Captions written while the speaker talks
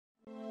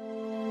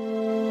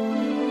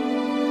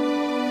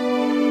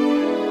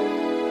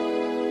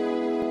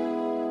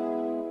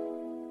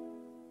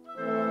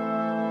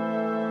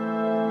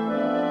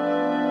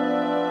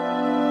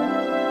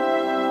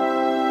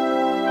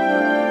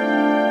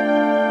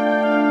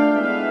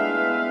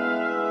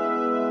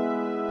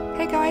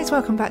Guys,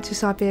 welcome back to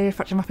Syberia.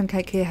 Fracture Muffin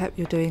Cake here. Hope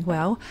you're doing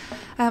well.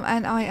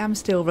 And I am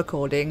still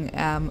recording.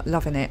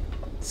 Loving it.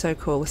 So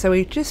cool. So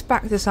we just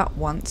backed this up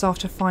once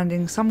after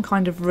finding some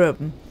kind of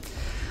room,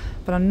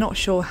 but I'm not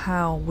sure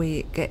how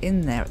we get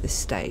in there at this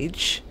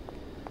stage.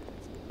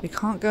 We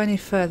can't go any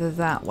further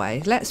that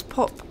way. Let's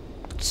pop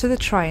to the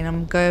train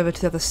and go over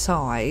to the other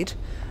side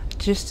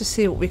just to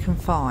see what we can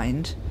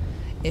find,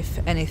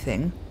 if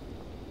anything.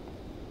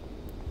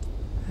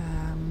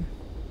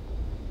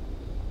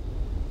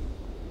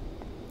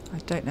 I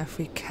don't know if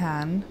we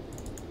can.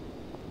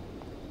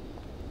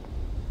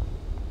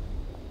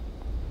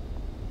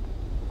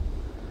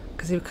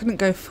 Because we couldn't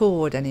go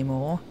forward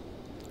anymore.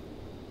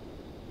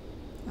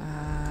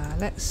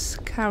 Let's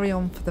carry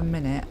on for the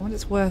minute. I wonder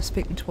if it's worth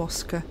speaking to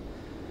Oscar.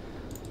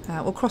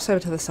 We'll cross over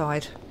to the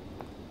side.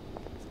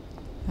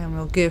 And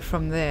we'll go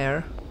from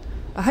there.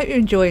 I hope you're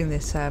enjoying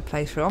this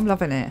playthrough. I'm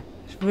loving it.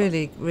 It's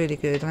really, really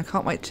good. And I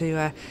can't wait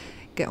to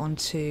get on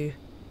to...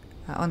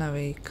 oh no,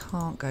 we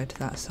can't go to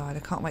that side.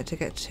 I can't wait to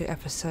get to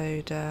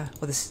episode, or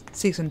the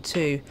season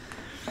 2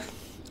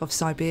 of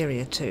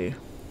Syberia 2.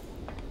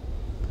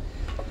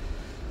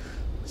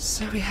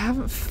 So we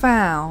haven't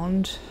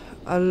found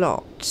a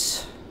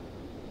lot.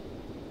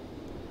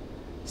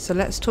 So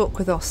let's talk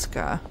with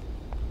Oscar.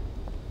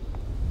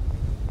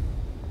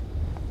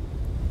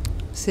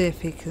 See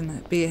if he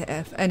can be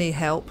of any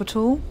help at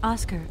all.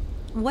 Oscar,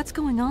 what's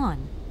going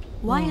on?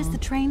 Why is the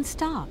train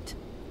stopped?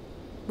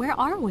 Where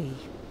are we?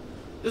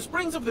 The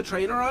springs of the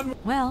train are on...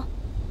 Well,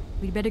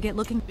 we'd better get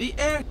looking. The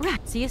air...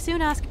 Right, see you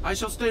soon, Oscar. I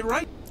shall stay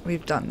right...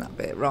 We've done that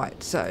bit,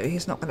 right, so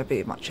he's not going to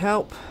be much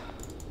help.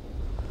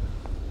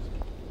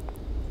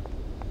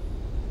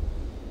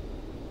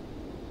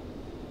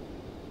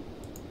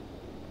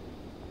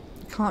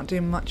 Can't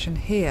do much in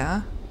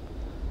here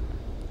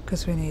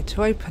because we need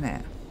to open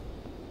it.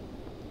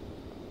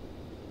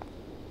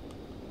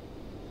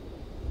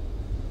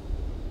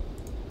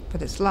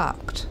 But it's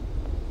locked.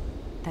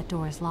 That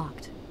door is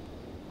locked.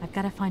 I've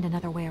got to find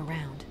another way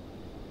around.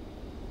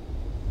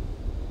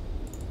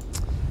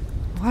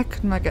 Why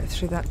couldn't I get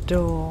through that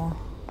door?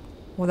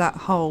 Or that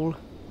hole?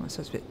 Well,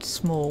 so it's a bit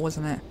small,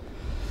 wasn't it?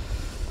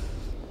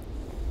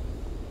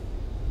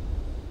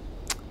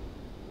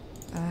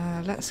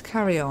 Let's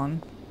carry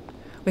on.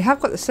 We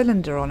have got the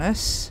cylinder on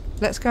us.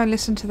 Let's go and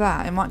listen to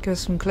that. It might give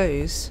us some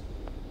clues.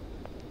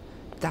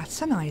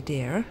 That's an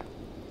idea.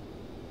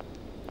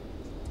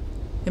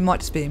 It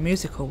might just be a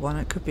musical one.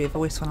 It could be a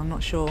voice one. I'm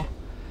not sure.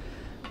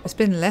 It's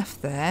been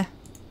left there,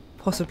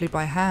 possibly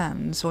by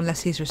Hans, or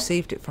unless he's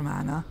received it from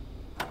Anna.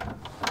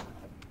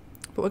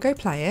 But we'll go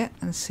play it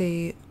and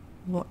see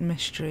what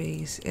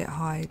mysteries it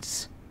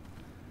hides.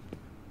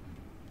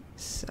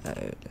 So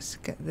let's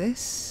get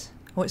this.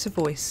 Oh, it's a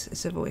voice.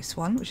 It's a voice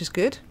one, which is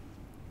good.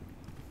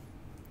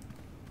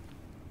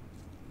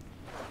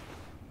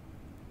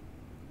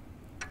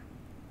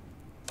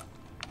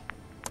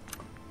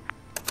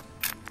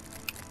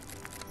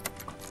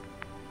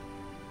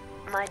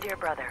 My dear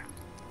brother,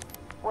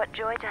 what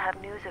joy to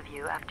have news of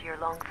you after your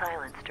long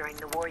silence during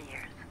the war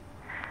years.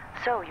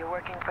 So, you're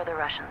working for the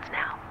Russians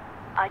now.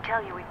 I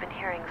tell you, we've been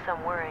hearing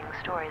some worrying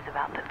stories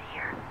about them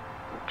here.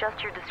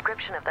 Just your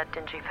description of that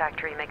dingy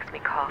factory makes me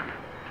cough.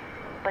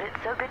 But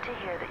it's so good to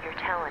hear that your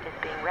talent is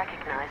being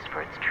recognized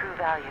for its true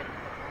value,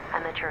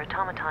 and that your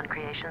automaton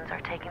creations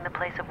are taking the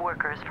place of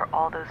workers for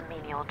all those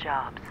menial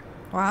jobs.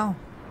 Wow.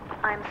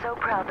 I'm so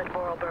proud that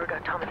Vorarlberg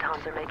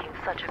automatons are making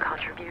such a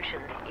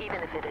contribution, even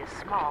if it is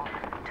small,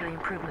 to the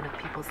improvement of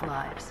people's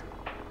lives.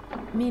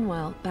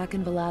 Meanwhile, back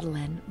in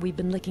Valladolid, we've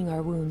been licking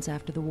our wounds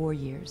after the war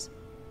years.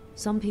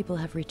 Some people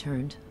have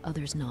returned,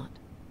 others not.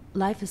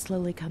 Life is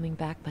slowly coming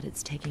back, but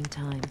it's taking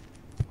time.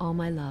 All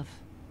my love,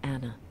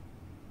 Anna.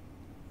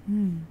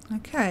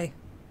 Okay.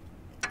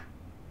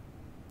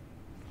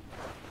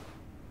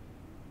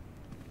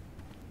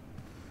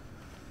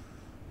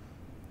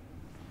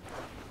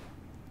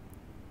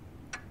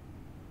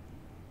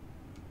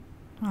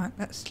 Right,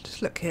 let's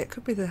just look here. It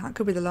could be that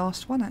could be the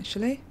last one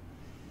actually.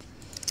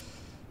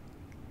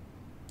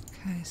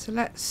 Okay, so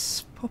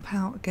let's pop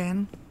out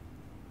again.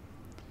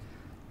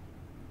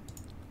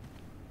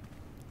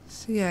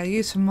 So yeah,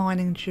 used for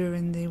mining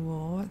during the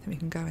war. I think we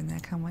can go in there,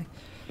 can we?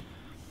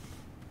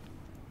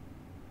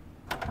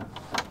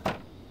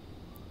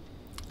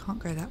 Can't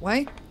go that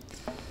way.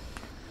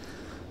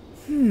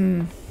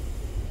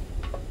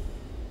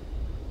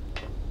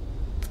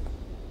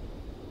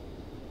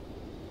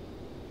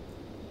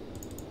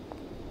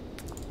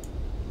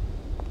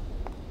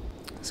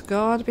 There's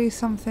got to be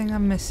something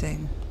I'm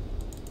missing.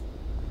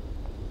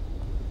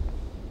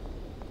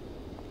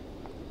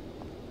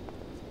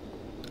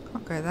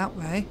 Can't go that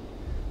way.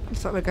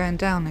 Looks like we're going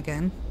down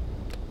again.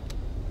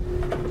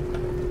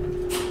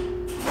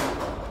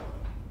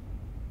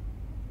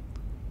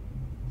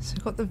 So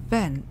we've got the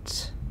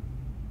vent.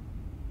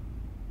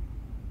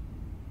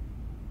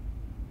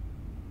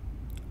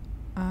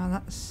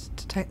 That's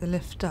to take the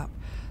lift up.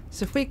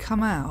 So if we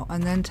come out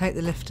and then take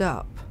the lift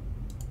up,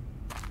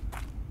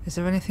 is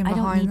there anything behind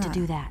that? I don't need to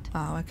do that.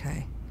 Oh,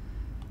 okay.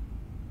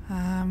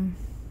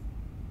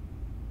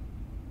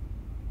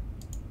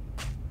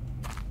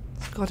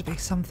 got to be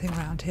something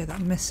around here that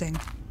I'm missing.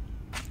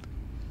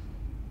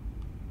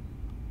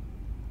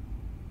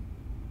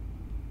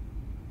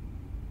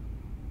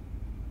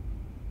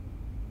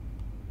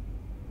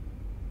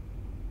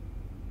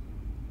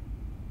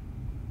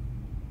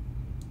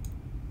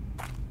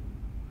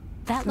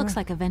 That looks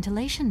like a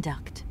ventilation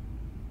duct.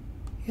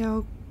 Yeah,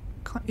 well,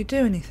 can't you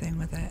do anything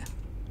with it?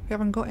 We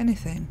haven't got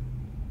anything.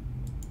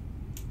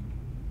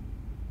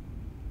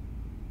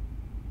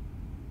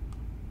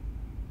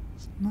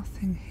 There's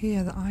nothing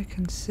here that I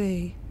can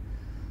see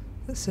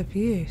that's of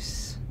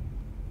use.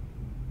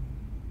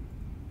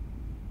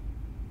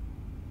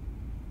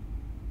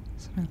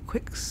 So I'm a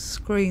quick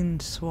screen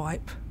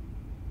swipe.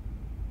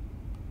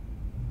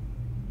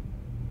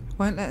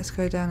 Won't let us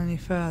go down any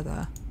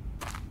further.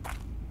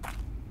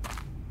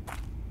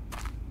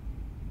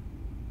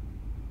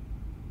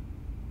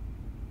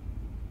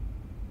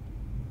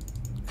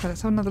 Okay,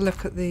 let's have another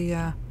look at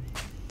the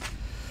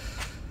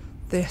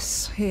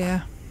this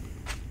here.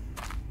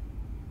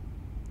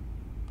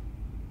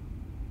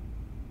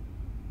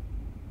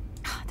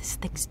 This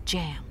thing's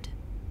jammed.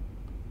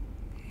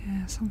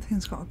 Yeah,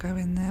 something's got to go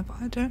in there, but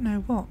I don't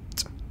know what.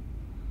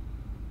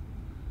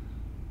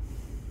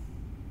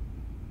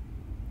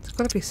 There's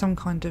got to be some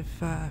kind of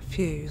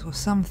fuse or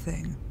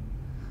something.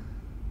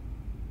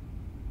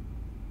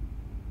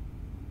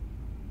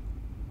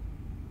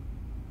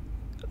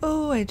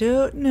 Oh, I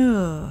don't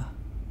know.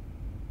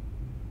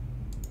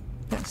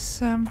 Let's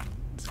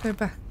go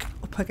back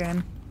up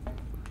again.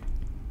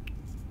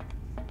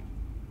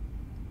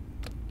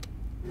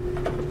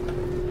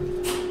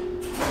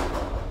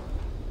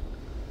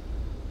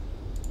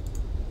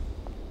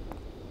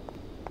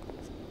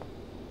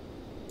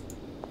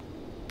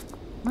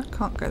 I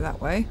can't go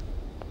that way.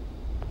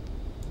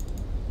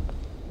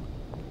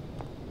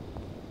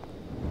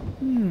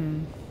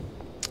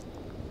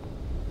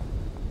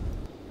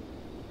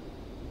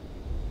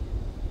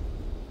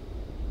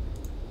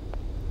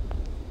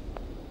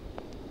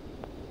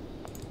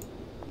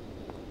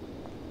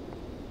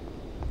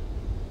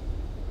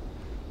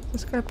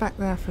 Let's go back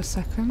there for a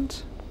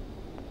second.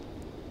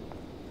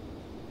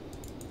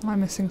 Am I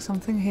missing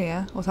something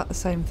here? Or is that the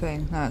same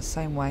thing? No, it's the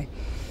same way.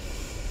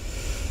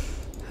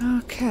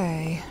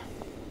 Okay.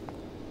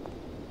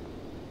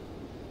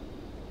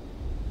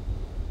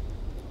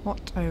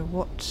 What, oh,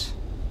 what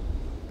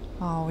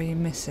are we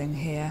missing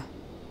here?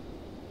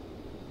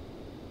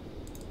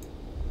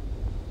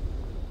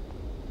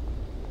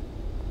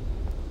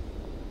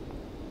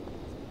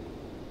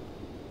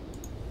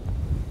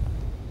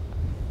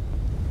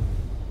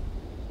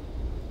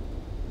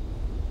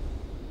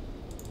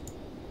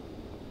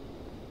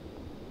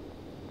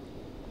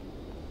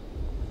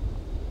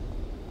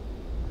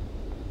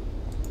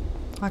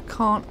 I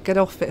can't get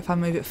off it if I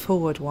move it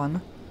forward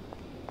one.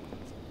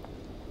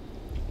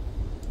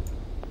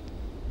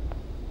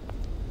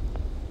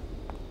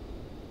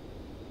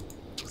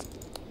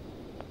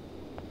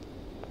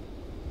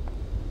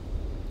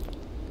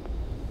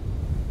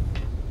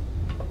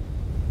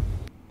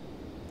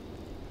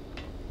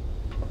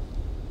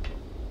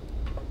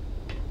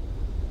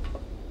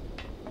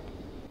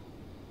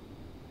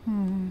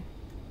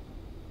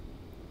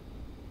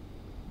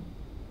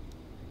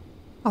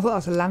 I thought that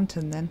was a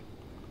lantern then.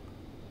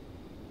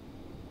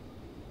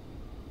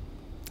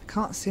 I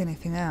can't see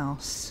anything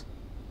else.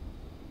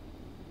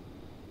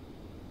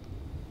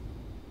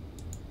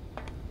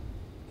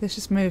 This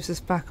just moves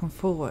us back and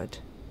forward.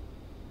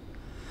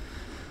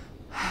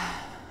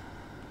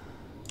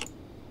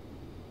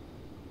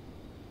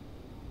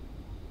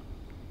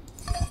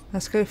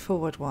 Let's go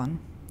forward one.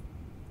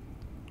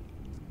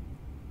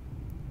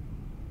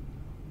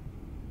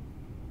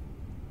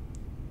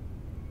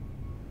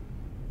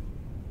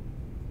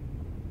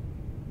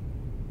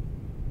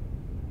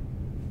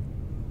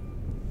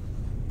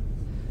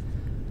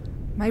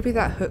 Maybe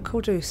that hook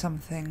will do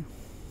something.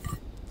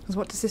 Because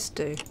what does this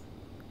do?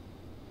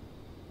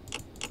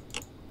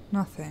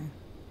 Nothing.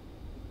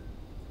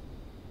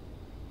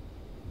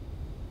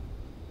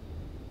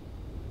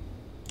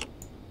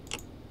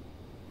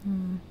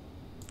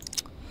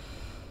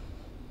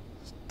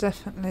 It's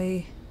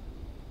definitely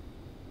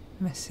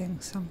missing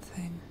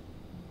something.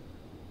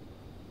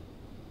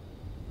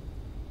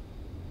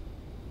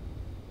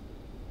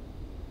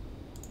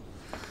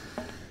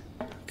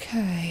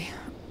 Okay.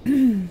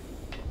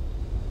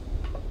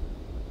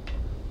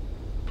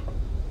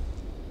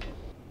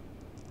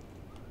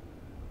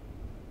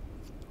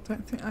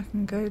 Don't think I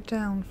can go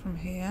down from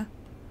here.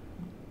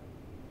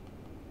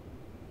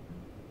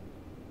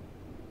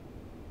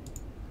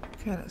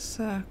 Okay, let's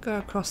go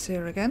across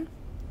here again.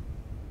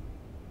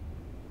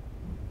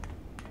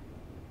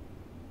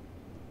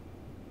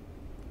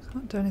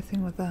 Can't do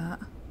anything with that.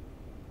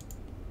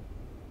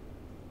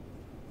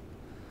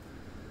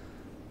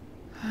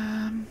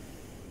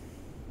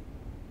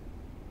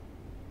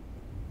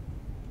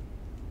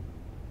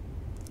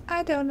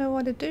 I don't know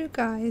what to do,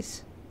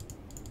 guys.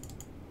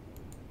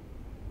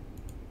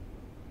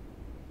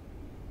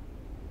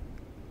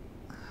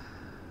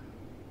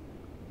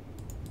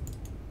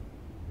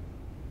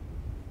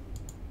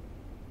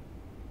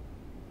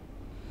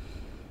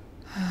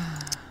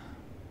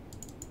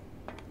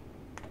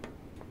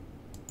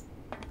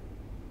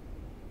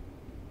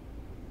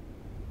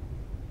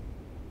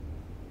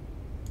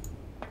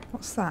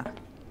 What's that?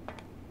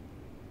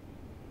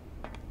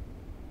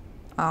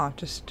 Ah,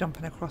 just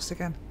jumping across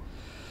again.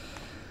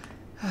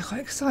 I got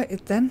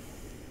excited then.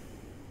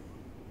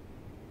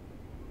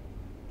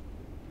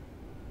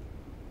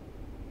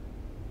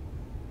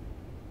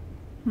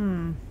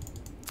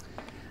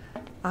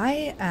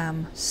 I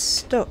am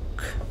stuck.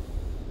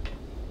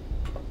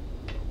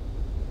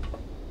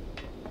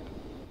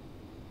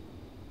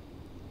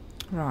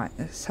 Right,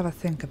 let's have a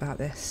think about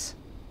this.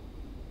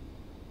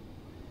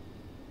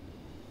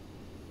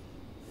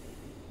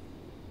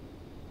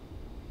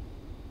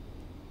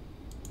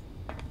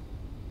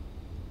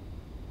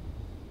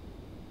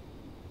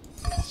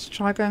 Let's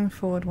try going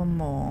forward one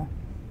more.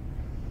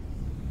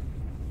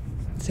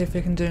 See if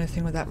we can do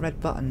anything with that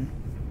red button.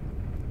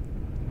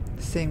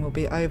 The thing will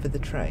be over the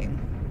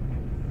train.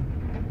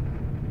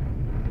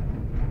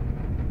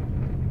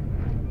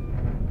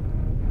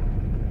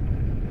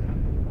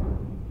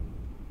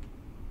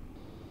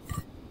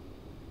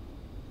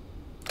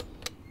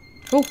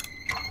 Oh!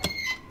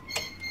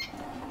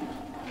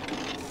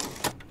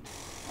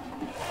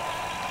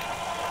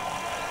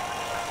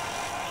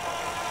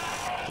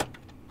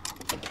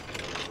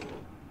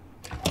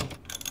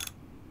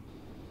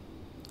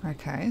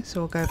 Okay,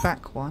 so we'll go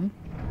back one.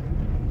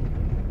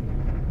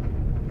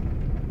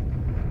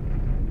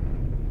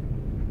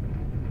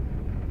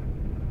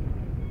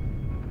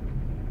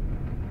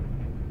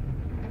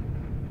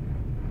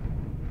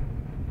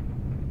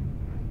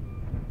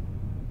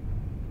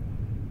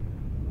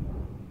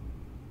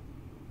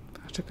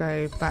 To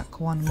go back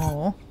one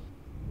more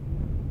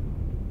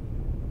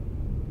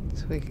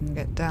so we can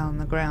get down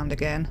the ground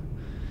again.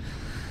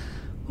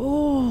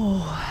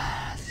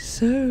 Oh,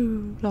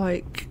 so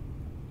like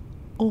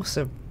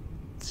awesome.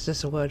 It's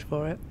just a word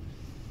for it.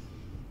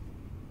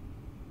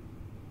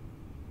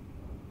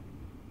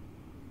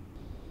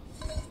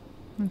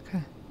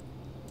 Okay,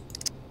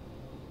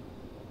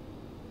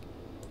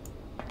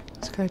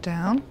 let's go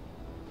down.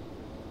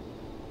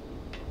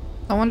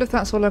 I wonder if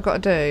that's all I've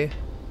got to do.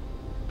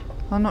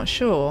 I'm not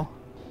sure.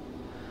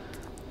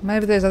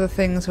 Maybe there's other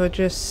things we're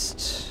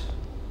just...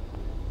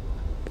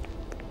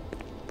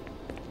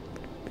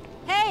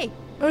 Hey!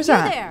 Who's you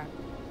that? There!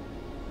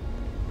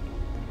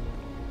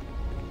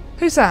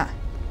 Who's that?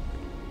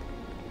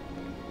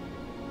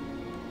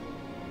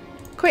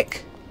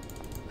 Quick!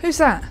 Who's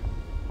that?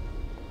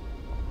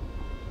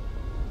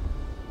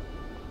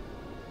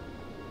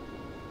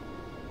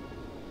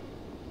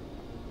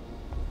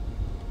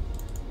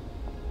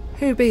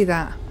 Who be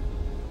that?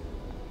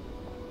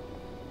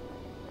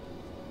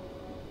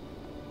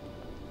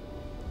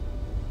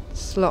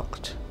 It's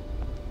locked.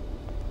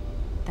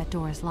 That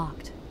door is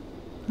locked.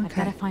 I've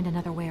Okay. got to find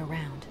another way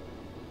around.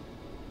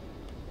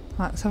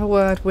 Right, let's have a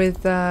word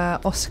with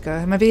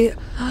Oscar. Maybe...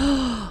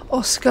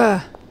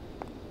 Oscar!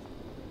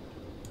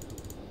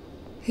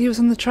 He was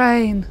on the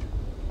train.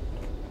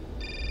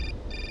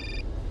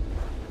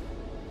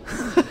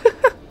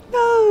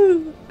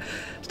 No!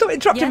 Stop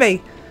interrupting Yes?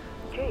 me!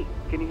 Kate,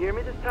 can you hear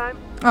me this time?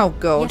 Oh,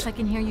 God. Yes, I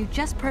can hear you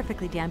just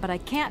perfectly, Dan, but I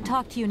can't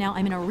talk to you now.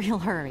 I'm in a real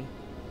hurry.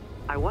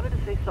 I wanted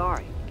to say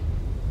sorry.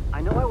 I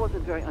know I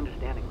wasn't very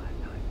understanding last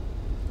time.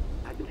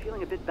 I've been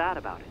feeling a bit bad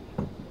about it.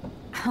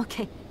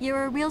 Okay,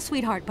 you're a real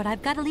sweetheart, but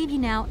I've got to leave you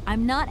now.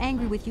 I'm not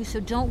angry with you, so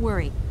don't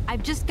worry.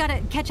 I've just got to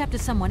catch up to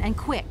someone, and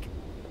quick.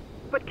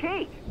 But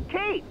Kate,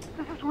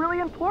 this is really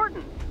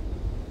important.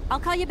 I'll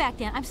call you back,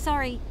 Dan. I'm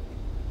sorry.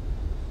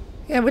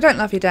 Yeah, we don't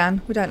love you,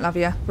 Dan. We don't love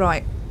you.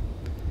 Right.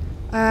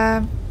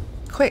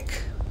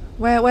 Quick.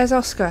 Where's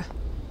Oscar?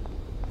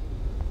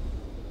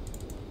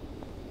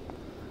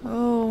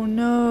 Oh,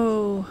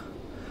 no.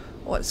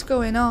 What's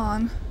going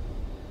on?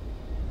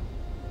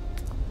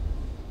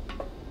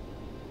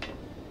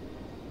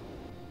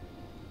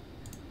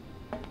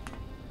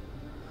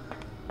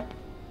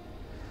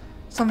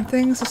 Some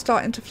things are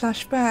starting to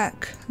flash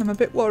back. I'm a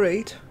bit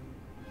worried.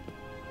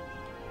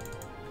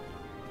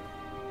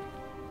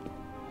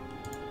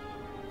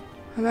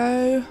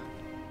 Hello?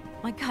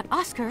 My God,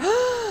 Oscar!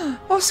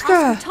 Oscar!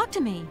 Oscar, talk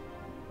to me.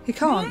 He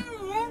can't.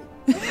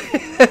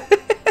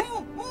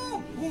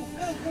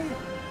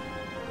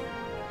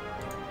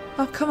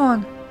 Oh, come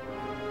on.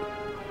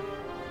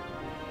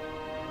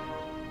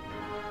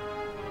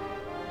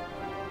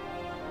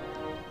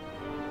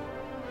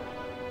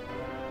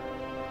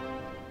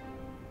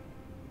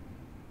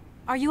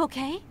 Are you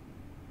okay?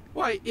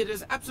 Why, it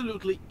is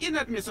absolutely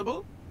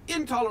inadmissible,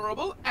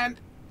 intolerable, and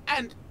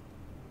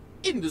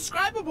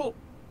indescribable.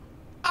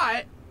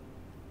 I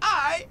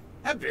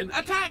have been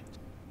attacked.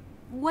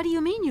 What do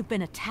you mean you've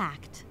been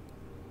attacked?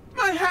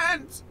 My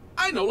hands!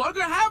 I no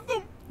longer have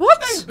them!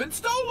 What? They have been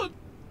stolen!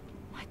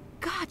 My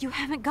God, you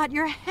haven't got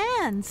your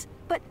hands!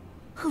 But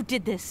who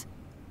did this?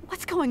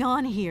 What's going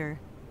on here?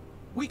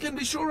 We can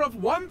be sure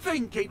of one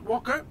thing, Kate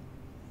Walker.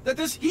 That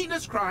this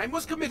heinous crime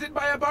was committed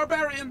by a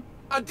barbarian.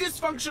 A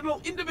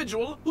dysfunctional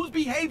individual whose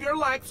behavior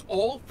lacks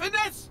all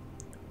finesse.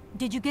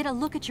 Did you get a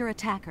look at your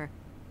attacker?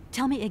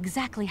 Tell me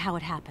exactly how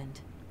it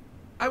happened.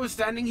 I was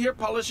standing here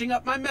polishing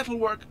up my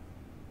metalwork.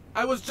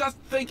 I was just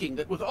thinking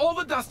that with all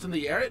the dust in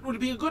the air, it would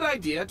be a good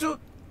idea to...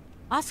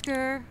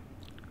 Oscar,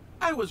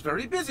 I was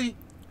very busy,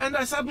 and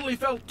I suddenly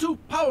felt two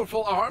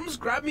powerful arms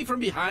grab me from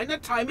behind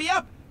and tie me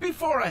up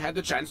before I had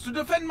the chance to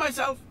defend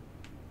myself.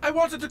 I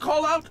wanted to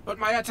call out, but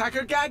my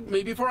attacker gagged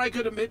me before I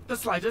could emit the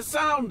slightest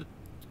sound.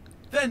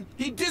 Then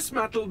he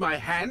dismantled my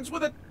hands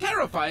with a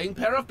terrifying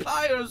pair of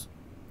pliers.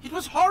 It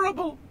was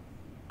horrible.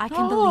 I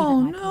can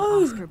believe it, my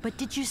poor Oscar, but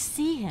did you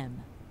see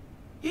him?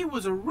 He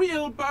was a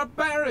real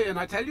barbarian,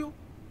 I tell you.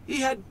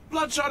 He had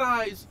bloodshot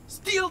eyes,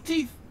 steel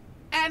teeth,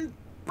 and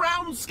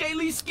brown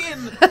scaly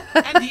skin,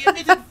 and he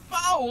emitted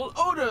foul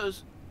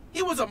odors.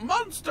 He was a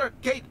monster,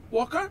 Kate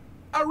Walker,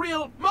 a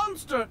real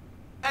monster,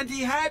 and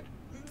he had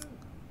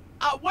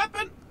a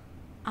weapon.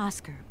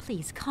 Oscar,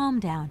 please calm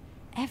down.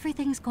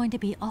 Everything's going to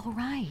be all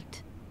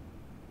right.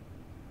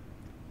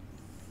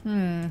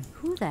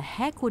 Who the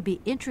heck would be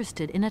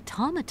interested in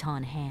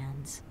automaton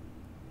hands?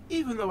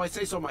 Even though I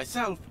say so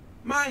myself,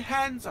 my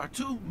hands are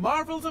two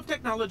marvels of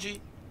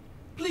technology.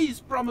 Please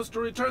promise to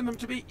return them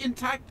to me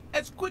intact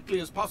as quickly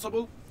as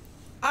possible.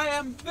 I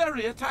am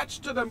very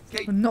attached to them,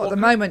 Kate Well, not Walker. at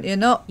the moment, you're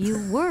not.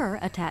 You were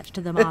attached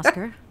to them,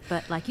 Oscar,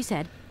 but like you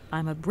said,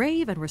 I'm a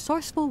brave and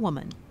resourceful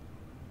woman.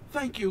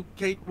 Thank you,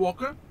 Kate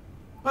Walker.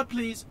 But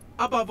please,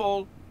 above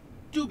all,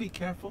 do be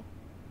careful.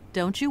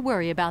 Don't you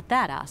worry about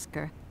that,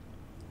 Oscar.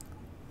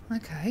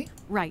 Okay.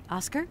 Right,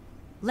 Oscar?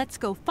 Let's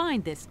go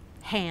find this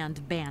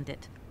hand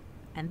bandit.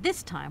 And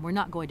this time, we're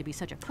not going to be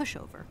such a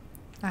pushover.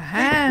 A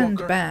hand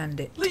Walker,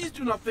 bandit. Please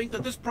do not think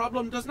that this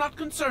problem does not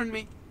concern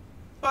me.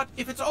 But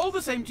if it's all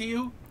the same to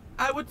you,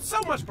 I would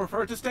so much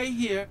prefer to stay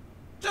here,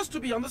 just to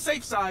be on the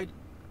safe side.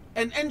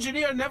 An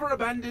engineer never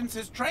abandons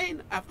his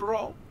train, after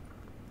all.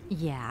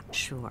 Yeah,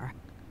 sure.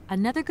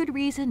 Another good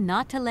reason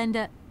not to lend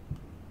a...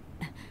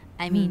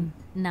 I mean,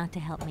 not to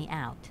help me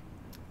out.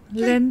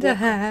 Lend a Walker,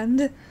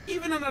 hand.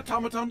 Even an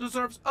automaton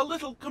deserves a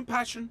little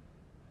compassion.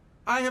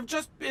 I have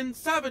just been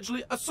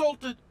savagely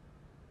assaulted.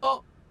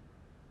 Oh,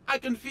 I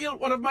can feel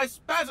one of my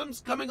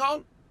spasms coming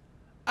on.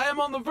 I am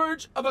on the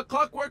verge of a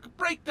clockwork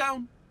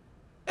breakdown.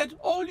 And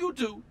all you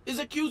do is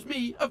accuse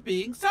me of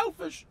being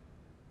selfish.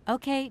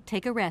 Okay,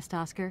 take a rest,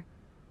 Oscar.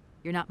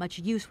 You're not much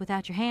use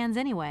without your hands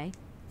anyway.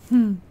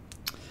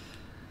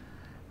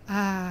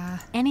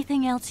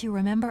 Anything else you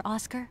remember,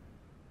 Oscar?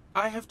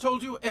 I have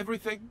told you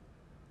everything,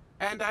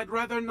 and I'd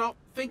rather not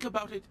think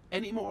about it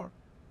anymore.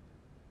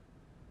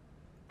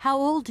 How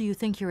old do you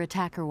think your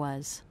attacker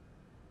was?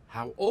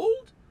 How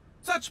old?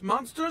 Such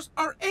monsters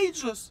are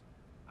ageless.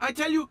 I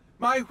tell you,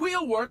 my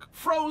wheelwork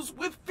froze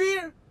with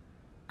fear.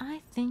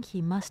 I think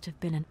he must have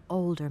been an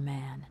older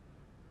man.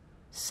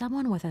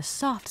 Someone with a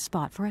soft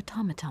spot for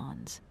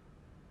automatons.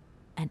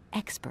 An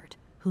expert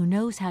who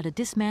knows how to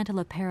dismantle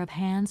a pair of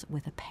hands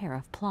with a pair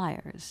of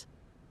pliers.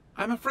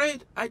 I'm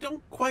afraid I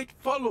don't quite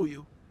follow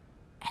you.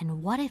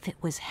 And what if it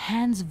was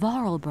Hans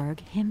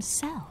Vorarlberg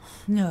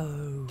himself?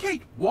 No.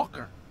 Kate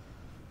Walker,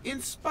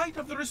 in spite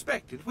of the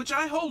respect in which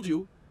I hold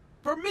you,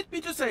 permit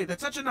me to say that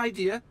such an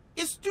idea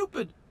is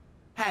stupid.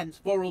 Hans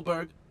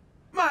Vorarlberg,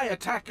 my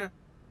attacker.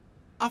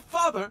 A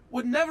father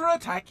would never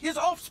attack his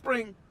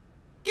offspring.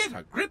 Get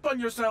a grip on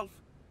yourself.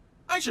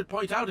 I should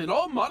point out in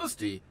all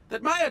modesty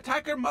that my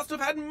attacker must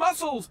have had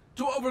muscles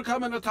to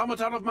overcome an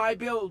automaton of my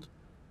build.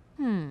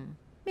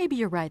 Maybe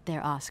you're right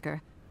there,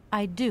 Oscar.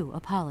 I do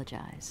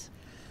apologize.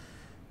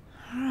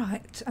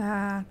 Right,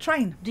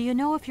 train. Do you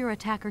know if your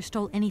attacker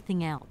stole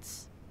anything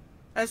else?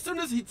 As soon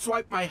as he'd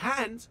swiped my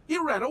hands, he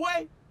ran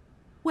away.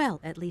 Well,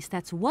 at least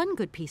that's one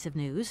good piece of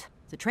news.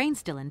 The train's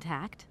still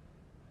intact.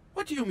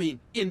 What do you mean,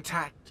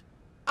 intact?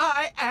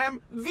 I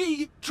am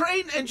the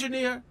train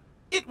engineer.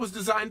 It was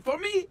designed for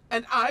me,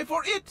 and I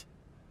for it.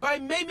 By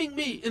maiming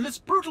me in this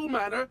brutal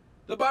manner,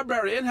 the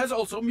barbarian has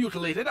also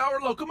mutilated our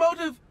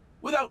locomotive.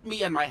 Without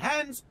me and my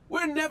hands,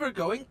 we're never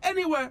going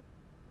anywhere.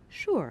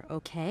 Sure,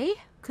 okay.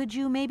 Could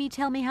you maybe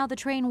tell me how the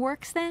train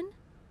works, then?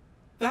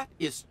 That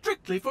is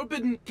strictly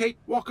forbidden, Kate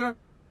Walker.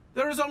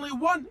 There is only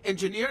one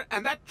engineer,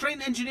 and that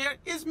train engineer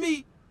is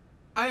me.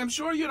 I am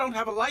sure you don't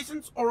have a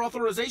license or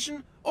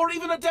authorization or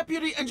even a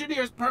deputy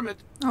engineer's permit.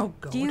 Oh,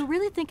 God. Do you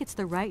really think it's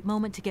the right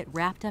moment to get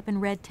wrapped up in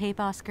red tape,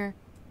 Oscar?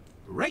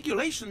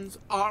 Regulations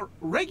are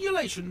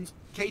regulations,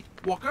 Kate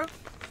Walker.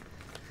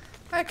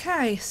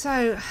 Okay,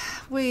 so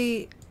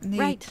we need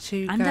Right,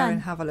 to I'm go done.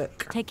 and have a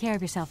look. Take care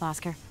of yourself,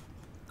 Oscar.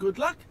 Good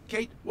luck,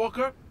 Kate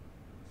Walker.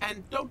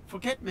 And don't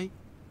forget me.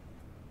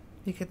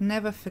 We could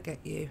never forget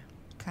you,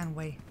 can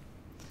we?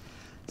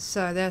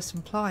 So there's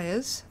some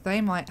pliers. They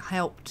might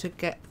help to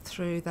get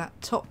through that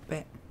top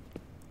bit.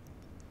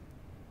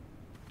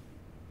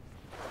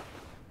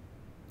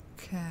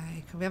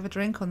 Okay, can we have a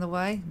drink on the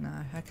way? No.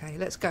 Okay,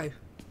 let's go.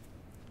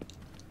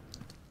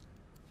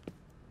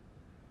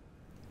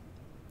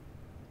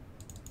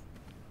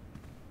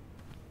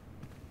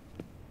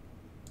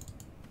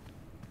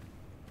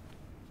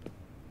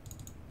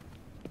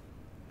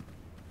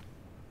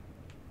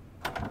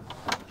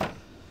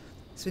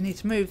 So we need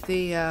to move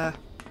the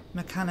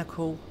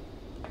mechanical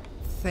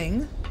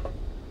thing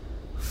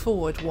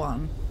forward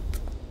one.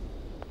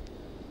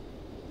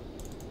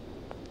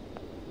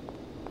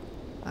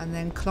 And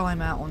then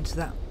climb out onto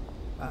that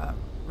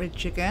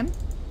ridge again.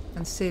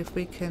 and see if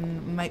we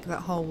can make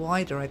that hole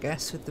wider, I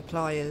guess, with the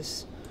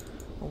pliers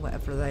or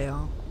whatever they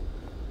are.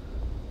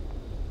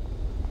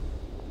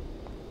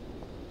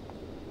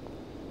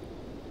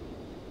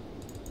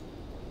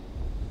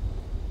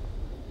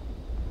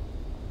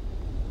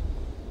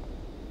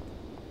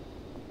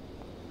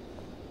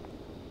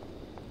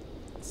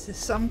 This is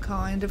some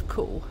kind of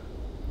cool.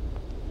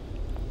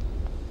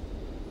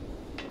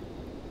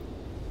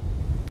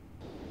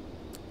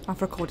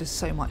 I've recorded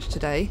so much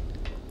today.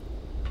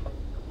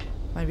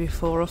 Maybe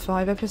 4 or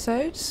 5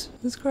 episodes.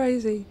 It's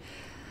crazy.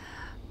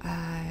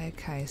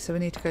 Okay, so we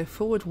need to go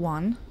forward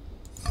 1,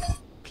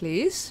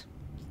 please.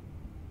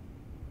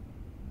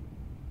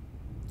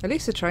 At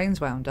least the train's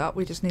wound up.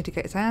 We just need to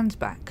get his hands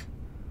back.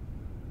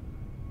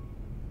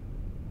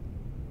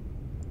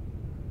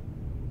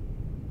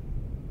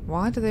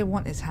 Why do they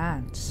want his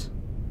hands?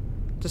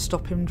 To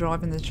stop him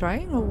driving the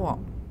train or what?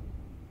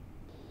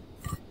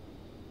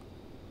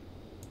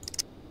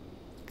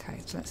 Okay,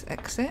 so let's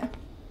exit.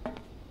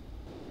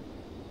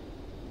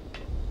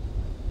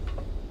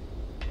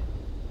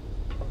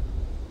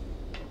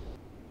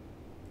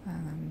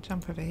 And then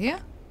jump over here.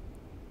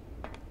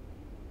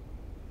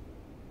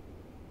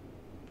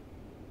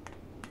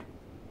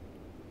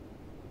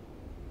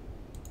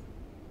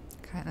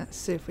 Okay, let's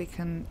see if we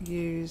can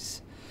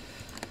use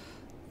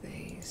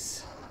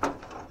these.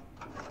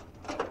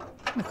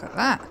 Look at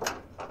that.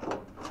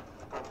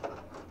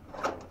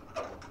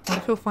 What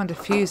if we'll find a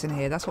fuse in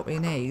here? That's what we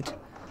need.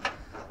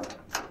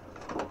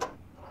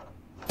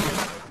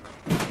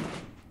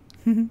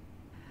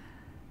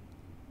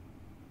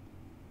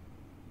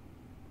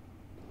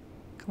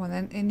 Come on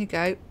then, in you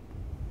go.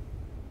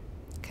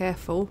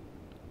 Careful.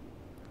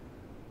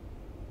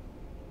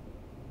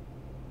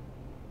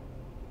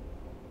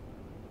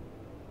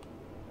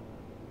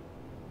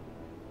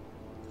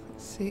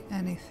 Can't see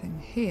anything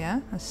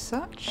here as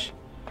such.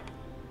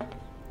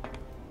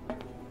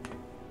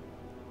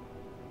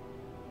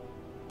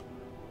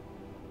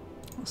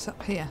 What's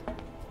up here?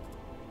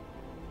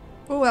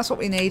 Oh, that's what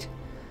we need.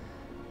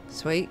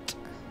 Sweet.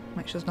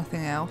 Make sure there's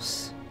nothing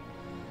else.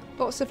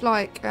 Lots of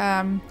like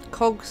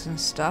cogs and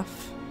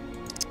stuff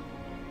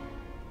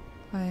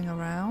laying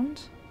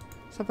around.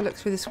 Let's have a look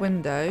through this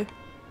window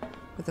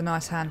with a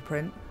nice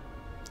handprint.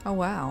 Oh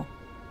wow,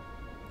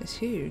 it's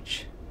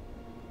huge.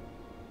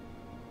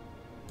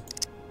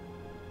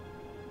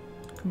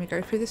 Can we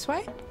go through this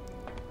way?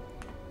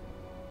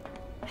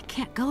 I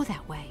can't go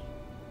that way.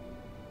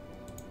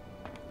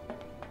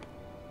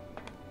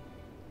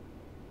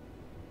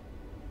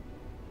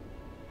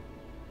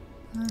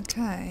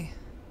 Okay.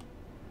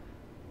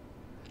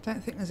 I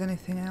don't think there's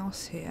anything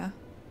else here.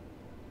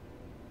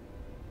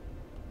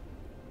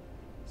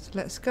 So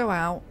let's go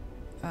out,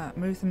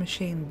 move the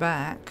machine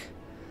back,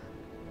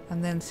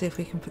 and then see if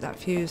we can put that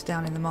fuse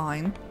down in the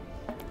mine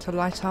to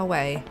light our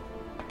way.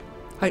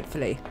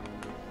 Hopefully.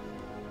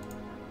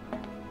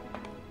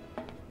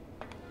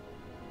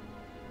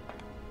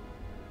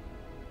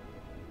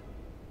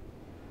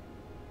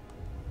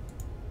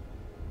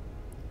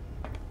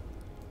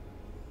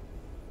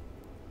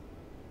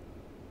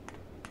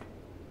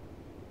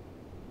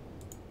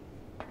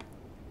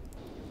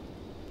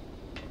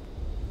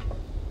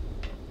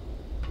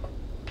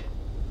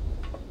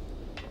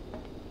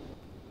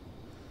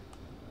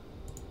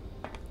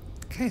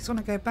 Okay, so I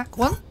want to go back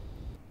 1.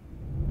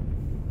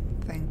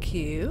 Thank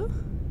you.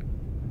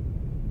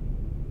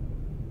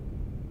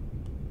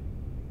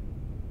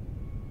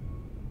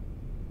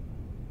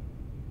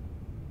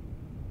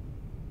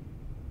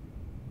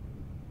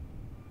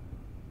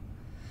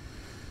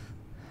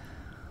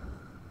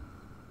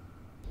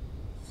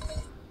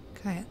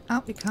 Okay,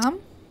 up we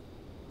come.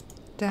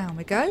 Down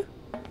we go.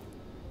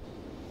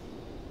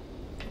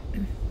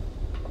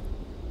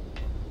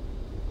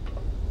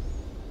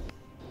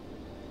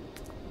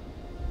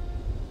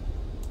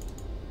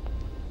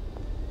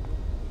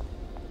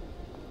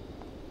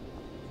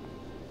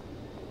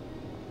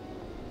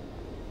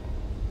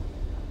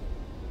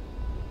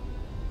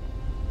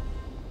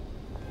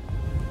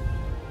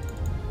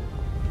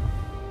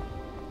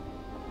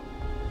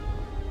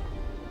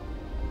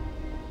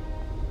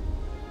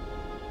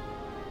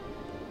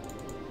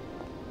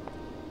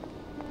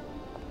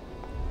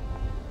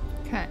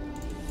 Okay,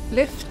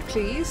 lift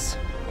please.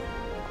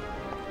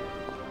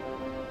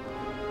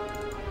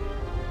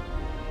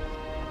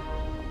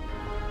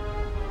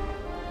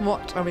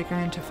 What are we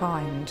going to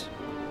find?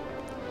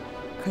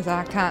 Because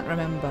I can't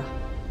remember.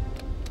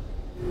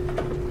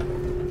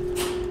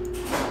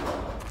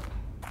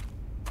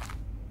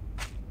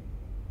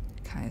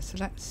 Okay, so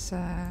let's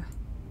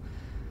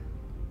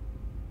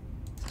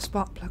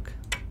spark plug.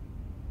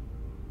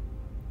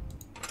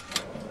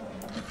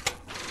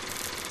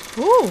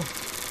 Ooh!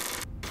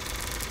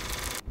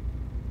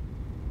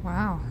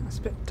 Wow, that's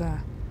a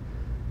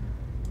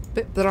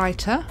bit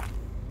brighter.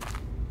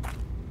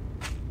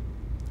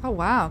 Oh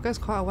wow, it goes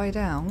quite a way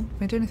down. Can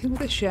we do anything with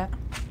this yet?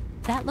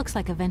 That looks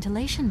like a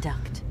ventilation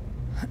duct.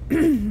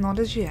 Not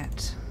as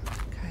yet.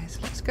 Okay, so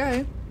let's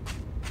go.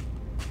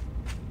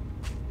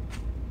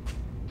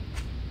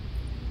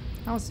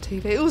 That was a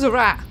TV. It was a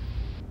rat.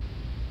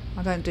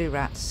 I don't do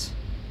rats.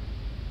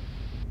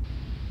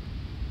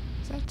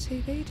 Is there a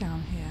TV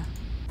down here?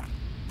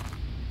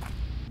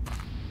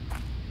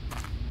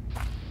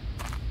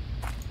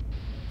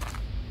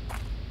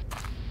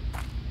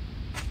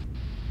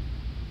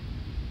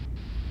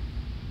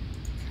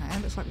 Okay,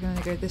 looks like we're going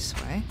to go this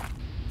way.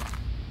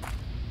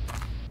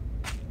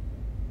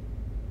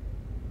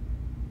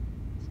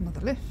 There's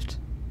another lift.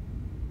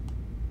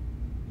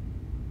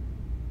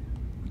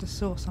 I just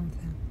saw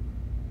something.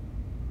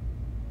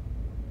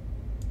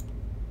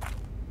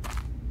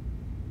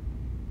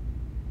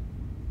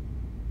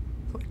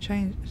 Thought it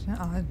changed.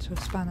 Oh, into a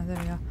spanner.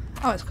 There we are.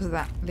 Oh, it's because of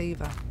that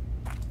lever.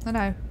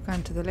 No,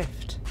 going to the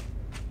lift.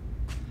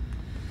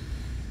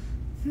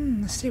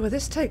 Let's see where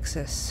this takes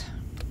us.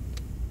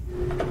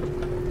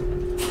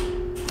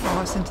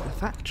 Oh, it's into the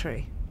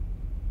factory.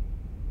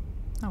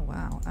 Oh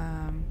wow.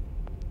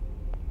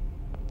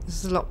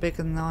 This is a lot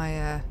bigger than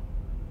I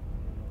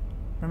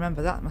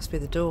remember. That must be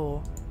the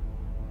door.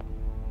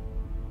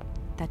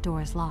 That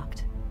door is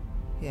locked.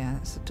 Yeah,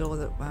 that's the door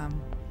that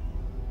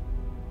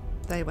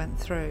they went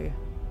through.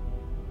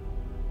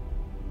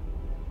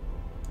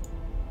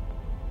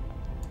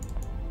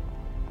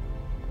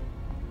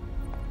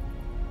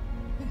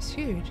 It's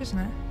huge, isn't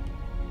it?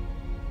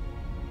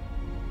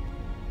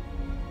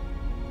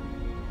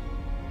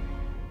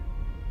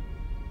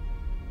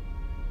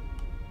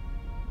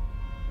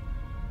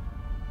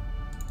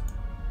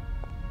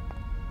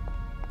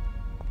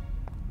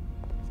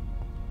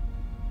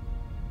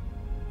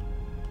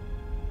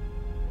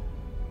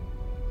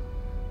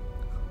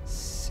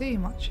 See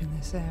much in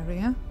this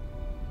area.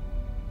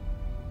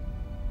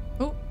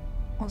 Oh,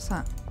 what's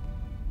that?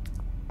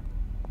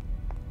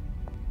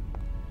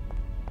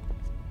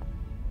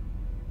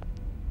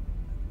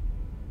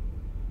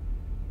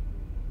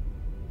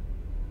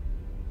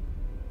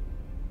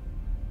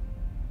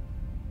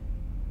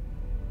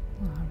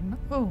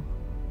 Oh,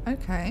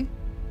 okay.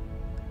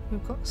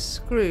 We've got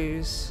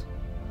screws.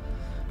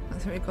 I don't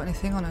think we've got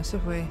anything on us,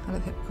 have we? I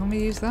don't think. Can we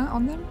use that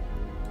on them?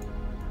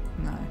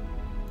 No.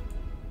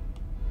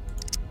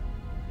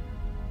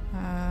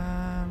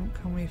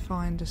 Can we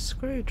find a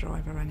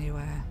screwdriver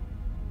anywhere?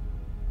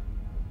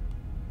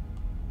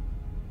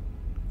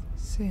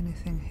 See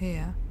anything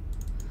here?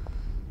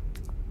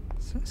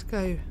 So let's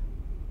go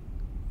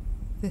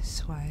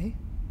this way.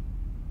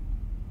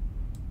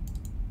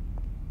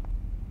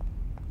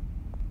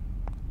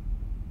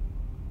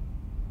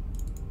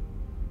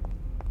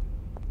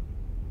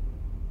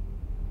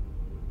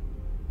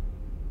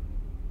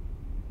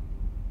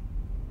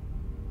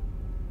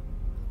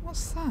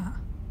 What's that?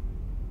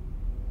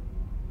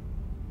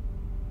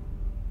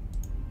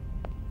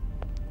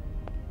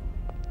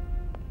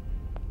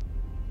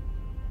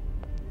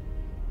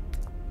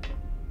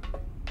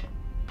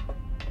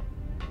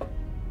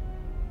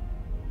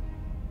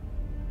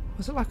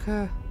 Was it like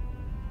a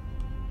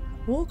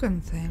organ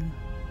thing?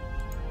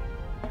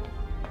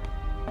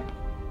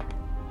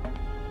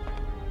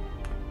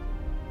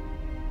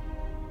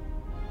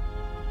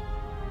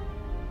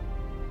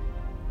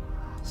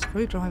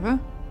 Screwdriver?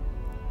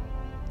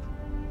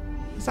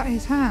 Is that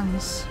his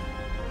hands?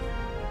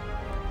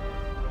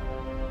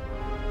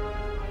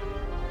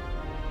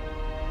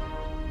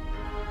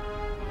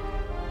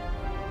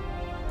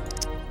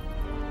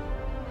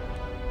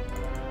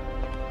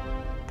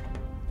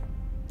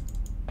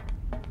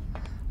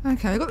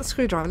 Okay, we've got the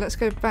screwdriver. Let's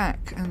go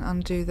back and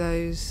undo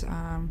those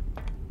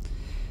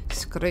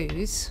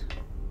screws.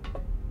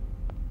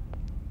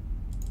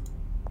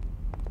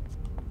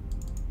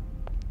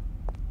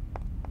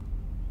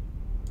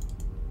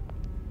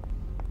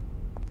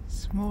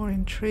 It's more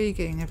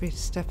intriguing every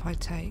step I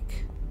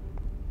take.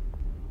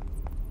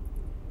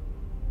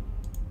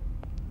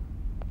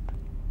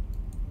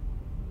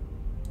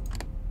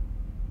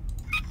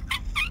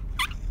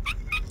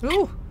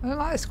 Ooh, I don't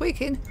like it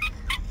squeaking.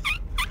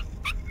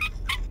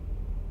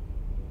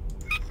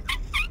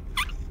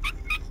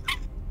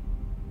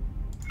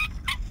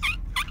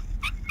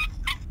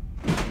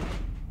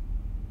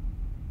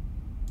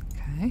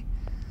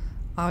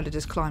 I would have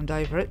just climbed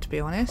over it, to be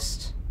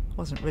honest.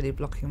 Wasn't really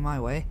blocking my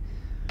way.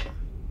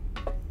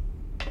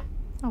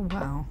 Oh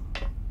wow.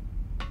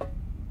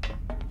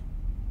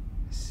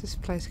 This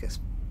place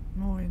gets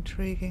more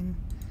intriguing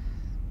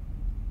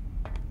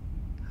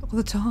all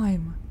the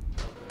time.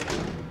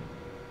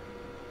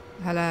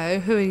 Hello,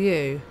 who are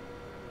you?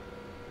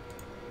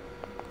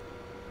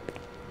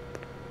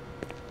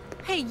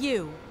 Hey,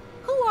 you!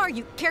 Who are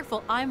you?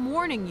 Careful, I'm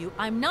warning you.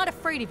 I'm not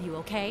afraid of you,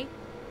 okay?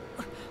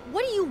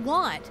 What do you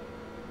want?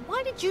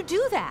 Why did you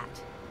do that?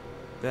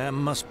 There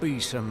must be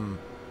some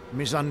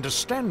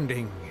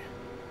misunderstanding.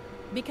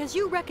 Because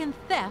you reckon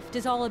theft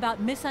is all about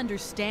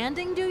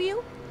misunderstanding, do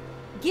you?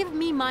 Give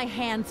me my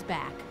hands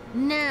back.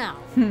 Now!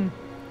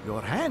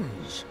 Your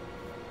hands?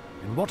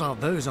 And what are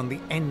those on the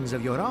ends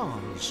of your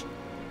arms?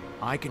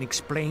 I can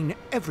explain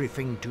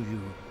everything to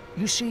you.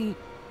 You see,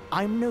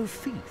 I'm no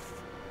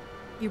thief.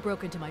 You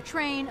broke into my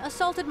train,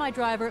 assaulted my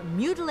driver,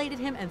 mutilated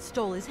him, and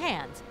stole his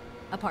hands.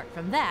 Apart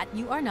from that,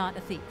 you are not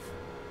a thief.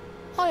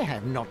 I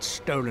have not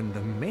stolen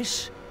them,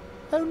 miss.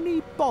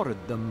 Only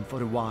borrowed them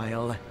for a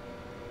while.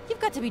 You've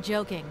got to be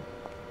joking.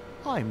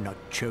 I'm not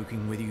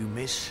joking with you,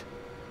 miss.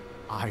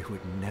 I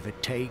would never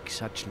take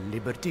such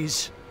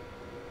liberties.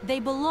 They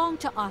belong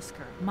to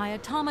Oscar, my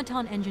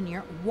automaton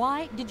engineer.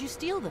 Why did you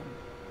steal them?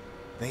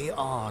 They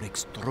are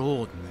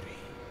extraordinary.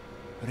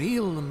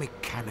 Real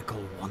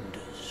mechanical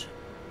wonders.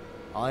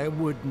 I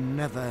would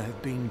never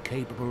have been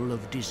capable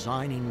of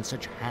designing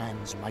such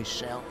hands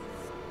myself.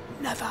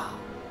 Never.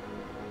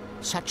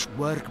 Such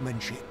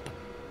workmanship.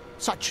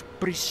 Such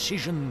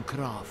precision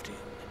crafting.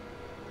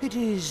 It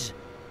is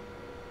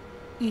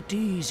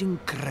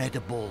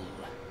incredible.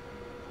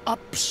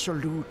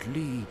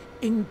 Absolutely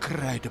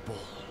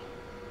incredible.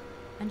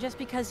 And just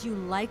because you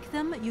like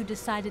them, you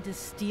decided to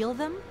steal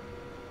them?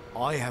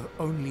 I have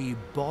only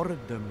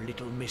borrowed them,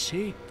 little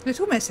missy.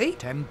 Little Missy?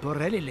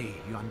 Temporarily,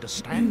 you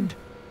understand?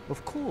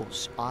 Of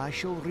course, I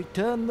shall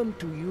return them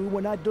to you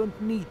when I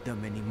don't need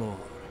them anymore.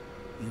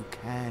 You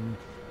can...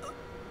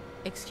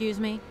 Excuse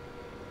me?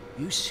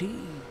 You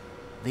see,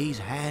 these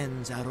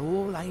hands are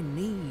all I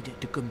need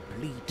to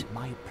complete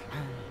my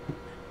plan.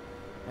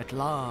 At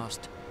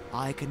last,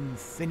 I can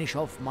finish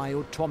off my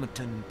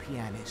automaton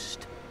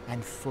pianist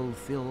and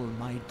fulfill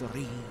my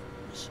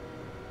dreams.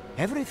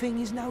 Everything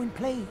is now in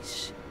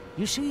place.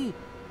 You see,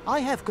 I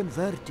have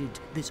converted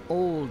this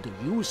old,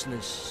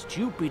 useless,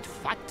 stupid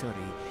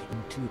factory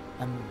into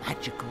a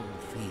magical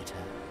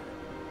theatre.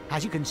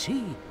 As you can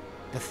see,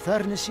 the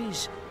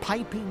furnaces,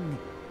 piping,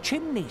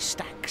 chimney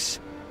stacks,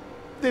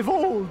 they've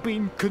all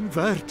been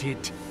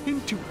converted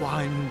into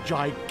one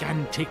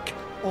gigantic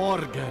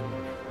organ.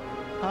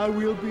 I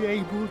will be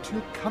able to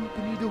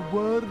accompany the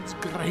world's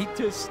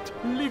greatest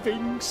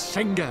living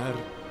singer.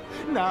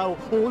 Now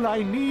all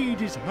I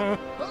need is her...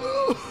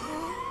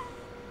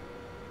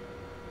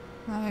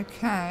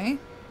 Okay.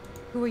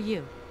 Who are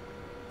you?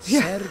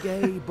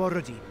 Sergei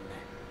Borodin,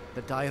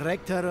 the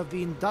director of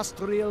the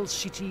industrial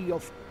city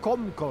of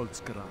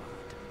Komkolzgrad.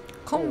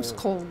 What is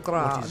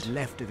Komskolgrad.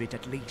 left of it,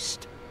 at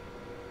least.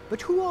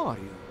 But who are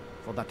you,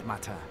 for that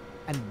matter?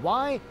 And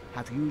why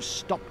have you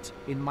stopped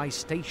in my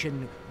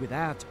station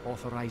without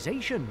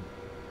authorization?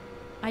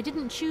 I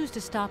didn't choose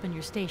to stop in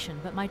your station,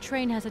 but my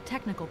train has a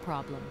technical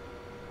problem.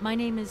 My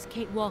name is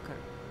Kate Walker,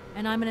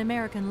 and I'm an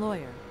American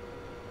lawyer.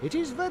 It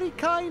is very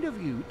kind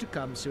of you to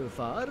come so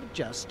far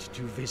just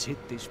to visit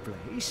this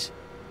place.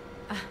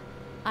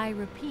 I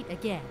repeat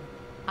again,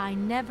 I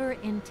never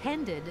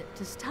intended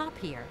to stop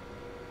here.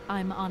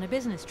 I'm on a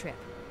business trip.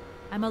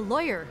 I'm a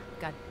lawyer,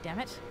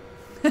 goddammit.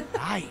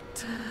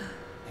 Right.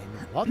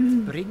 And what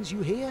brings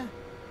you here?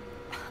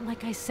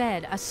 Like I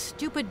said, a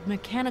stupid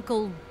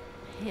mechanical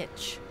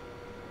hitch.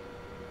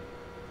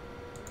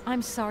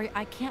 I'm sorry,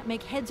 I can't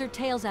make heads or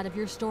tails out of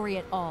your story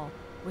at all.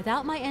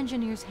 Without my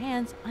engineer's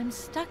hands, I'm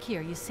stuck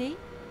here, you see?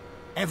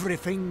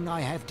 Everything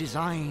I have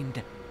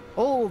designed,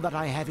 all that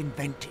I have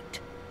invented,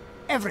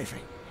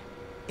 everything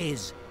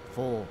is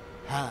for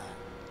her.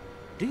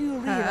 Do you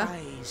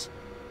realize?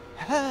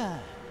 Her.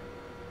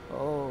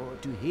 Oh,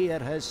 to hear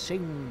her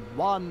sing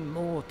one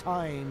more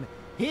time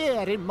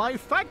here in my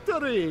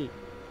factory.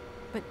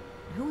 But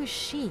who is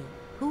she?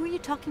 Who are you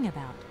talking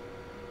about?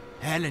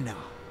 Helena.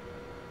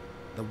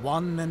 The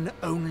one and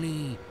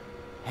only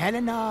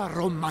Helena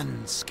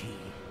Romansky.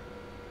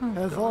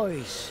 Her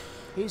voice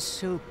is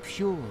so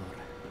pure,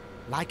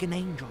 like an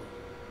angel.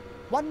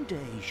 One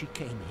day she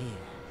came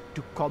here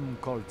to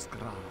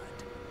Komkolzgrad.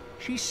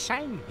 She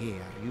sang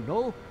here, you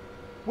know,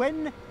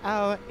 when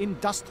our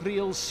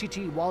industrial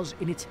city was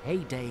in its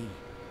heyday.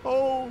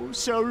 Oh,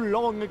 so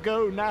long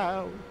ago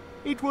now.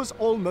 It was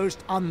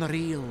almost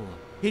unreal.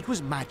 It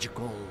was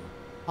magical.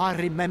 I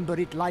remember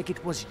it like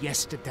it was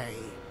yesterday.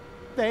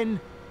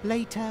 Then,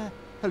 later,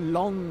 a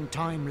long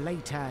time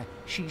later,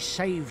 she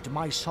saved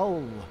my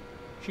soul.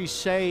 She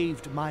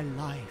saved my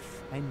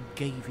life and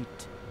gave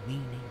it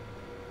meaning.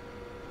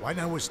 When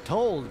I was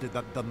told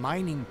that the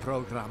mining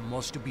program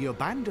was to be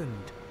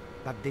abandoned,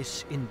 that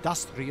this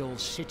industrial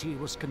city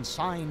was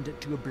consigned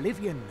to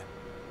oblivion,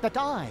 that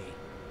I,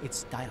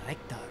 its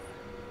director,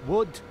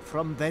 would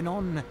from then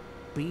on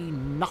be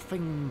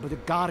nothing but a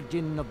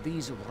guardian of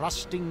these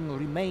rusting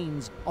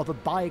remains of a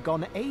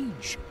bygone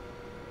age,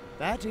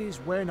 that is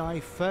when I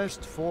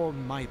first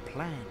formed my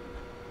plan.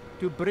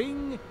 To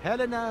bring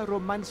Helena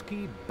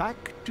Romansky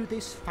back to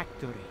this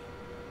factory.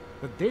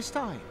 But this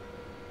time,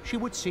 she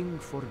would sing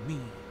for me,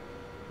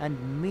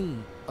 and me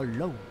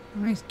alone.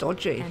 He's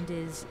dodgy. And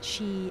is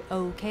she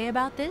okay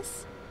about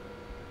this?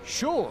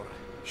 Sure.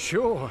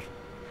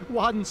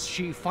 Once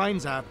she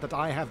finds out that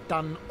I have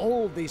done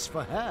all this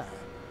for her,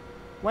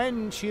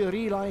 when she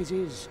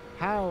realizes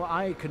how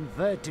I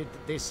converted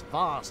this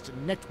vast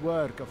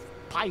network of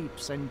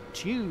pipes and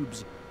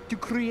tubes to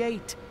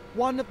create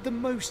one of the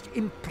most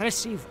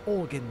impressive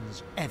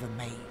organs ever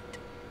made.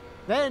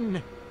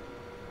 Then,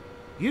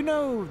 you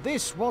know,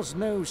 this was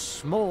no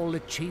small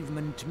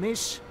achievement,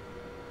 miss.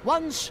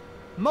 Once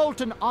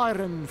molten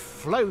iron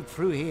flowed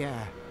through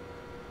here.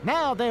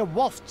 Now there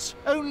wafts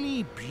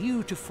only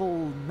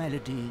beautiful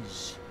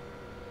melodies.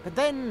 But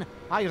then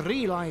I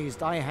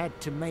realized I had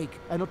to make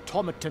an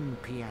automaton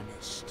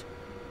pianist.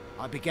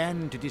 I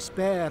began to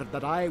despair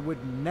that I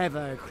would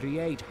never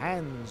create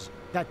hands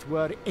that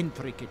were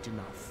intricate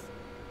enough.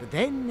 But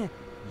then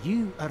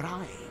you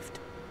arrived.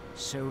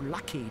 So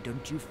lucky,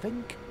 don't you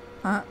think?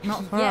 Not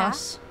for Yeah,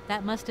 us.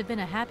 that must have been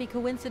a happy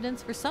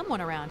coincidence for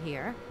someone around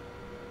here.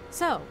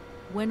 So,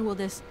 when will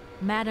this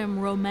Madame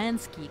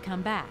Romansky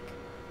come back?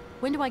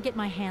 When do I get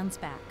my hands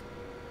back?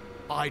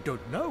 I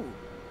don't know.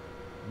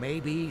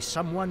 Maybe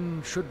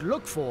someone should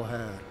look for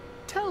her.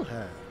 Tell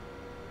her.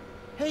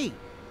 Hey,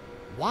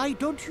 why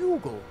don't you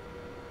go?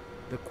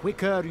 The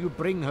quicker you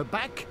bring her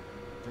back,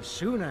 the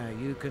sooner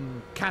you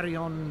can carry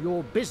on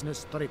your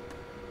business trip.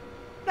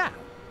 Now,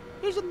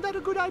 isn't that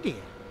a good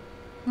idea?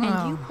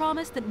 And you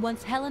promise that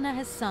once Helena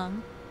has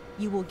sung,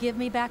 you will give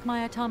me back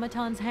my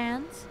automaton's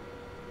hands?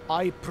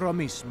 I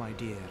promise, my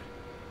dear.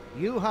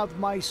 You have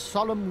my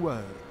solemn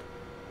word.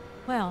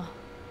 Well,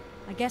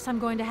 I guess I'm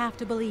going to have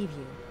to believe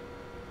you.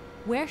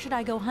 Where should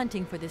I go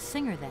hunting for this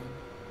singer, then?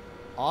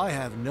 I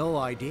have no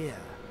idea.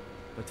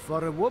 But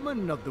for a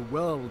woman of the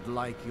world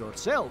like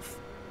yourself,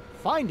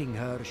 finding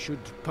her should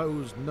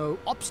pose no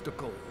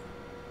obstacle.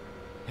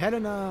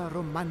 Helena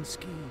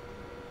Romansky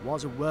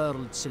was a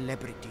world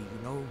celebrity,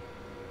 you know.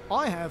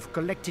 I have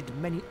collected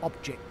many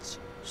objects,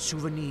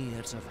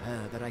 souvenirs of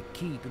her that I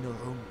keep in a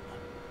room.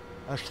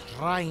 A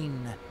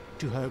shrine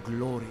to her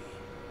glory.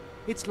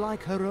 It's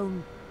like her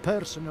own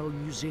personal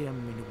museum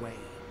in a way.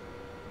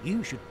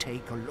 You should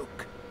take a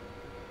look.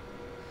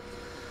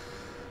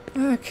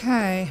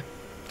 Okay.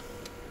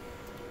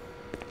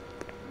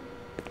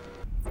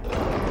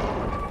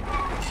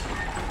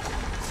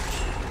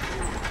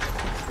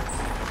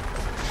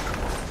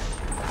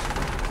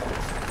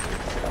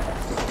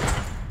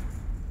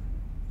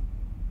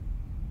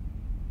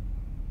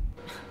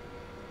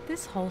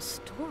 This whole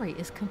story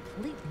is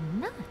completely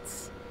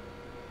nuts.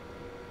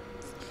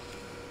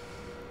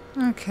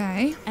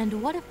 Okay.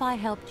 And what if I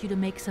helped you to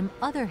make some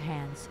other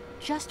hands,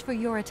 just for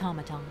your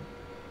automaton?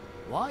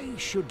 Why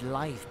should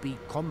life be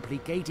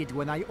complicated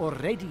when I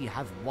already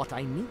have what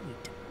I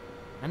need?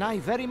 And I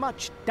very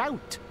much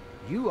doubt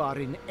you are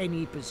in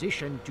any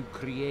position to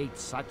create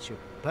such a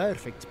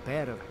perfect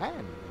pair of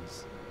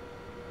hands.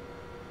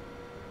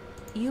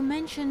 You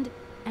mentioned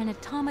an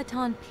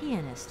automaton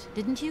pianist,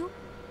 didn't you?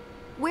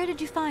 Where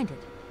did you find it?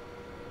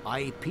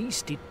 I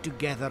pieced it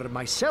together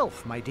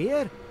myself, my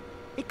dear.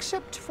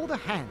 Except for the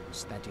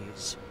hands, that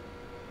is.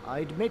 I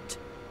admit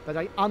that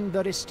I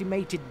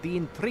underestimated the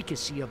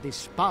intricacy of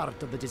this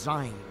part of the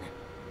design.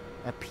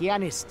 A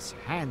pianist's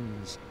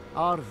hands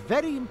are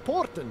very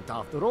important,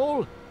 after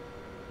all.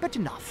 But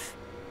enough.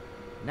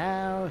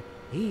 Now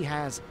he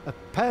has a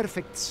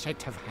perfect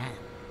set of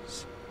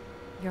hands.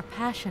 Your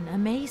passion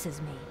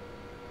amazes me.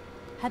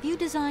 Have you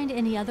designed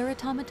any other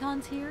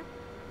automatons here?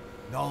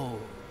 No.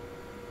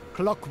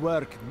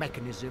 Clockwork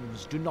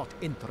mechanisms do not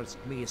interest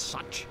me as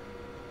such.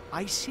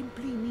 I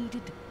simply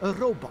needed a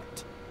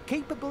robot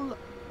capable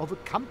of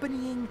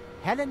accompanying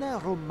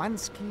Helena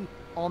Romansky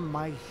on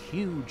my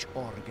huge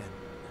organ.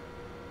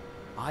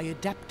 I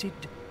adapted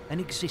an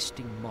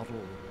existing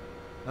model,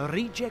 a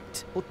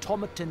reject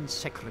automaton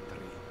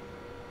secretary.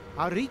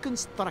 I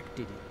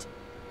reconstructed it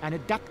and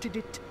adapted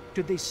it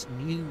to this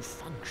new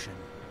function.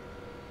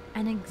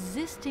 An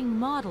existing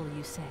model,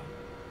 you say?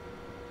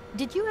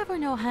 Did you ever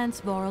know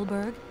Hans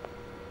Vorarlberg?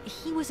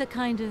 He was a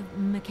kind of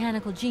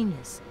mechanical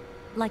genius,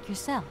 like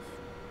yourself.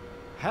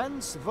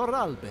 Hans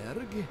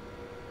Vorarlberg?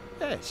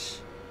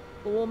 Yes.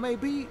 Or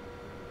maybe...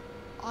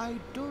 I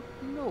don't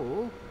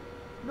know.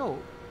 No.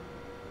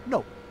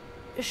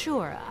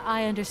 Sure,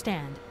 I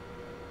understand.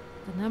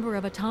 The number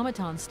of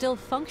automatons still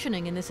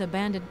functioning in this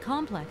abandoned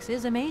complex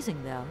is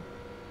amazing, though.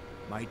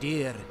 My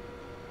dear,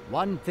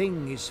 one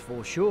thing is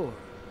for sure.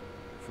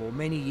 For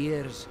many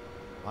years,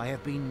 I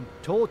have been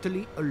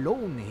totally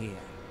alone here.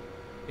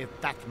 If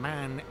that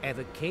man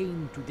ever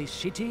came to this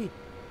city,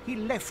 he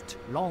left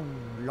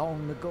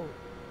long ago.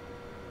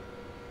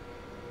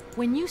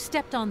 When you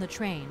stepped on the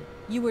train,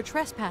 you were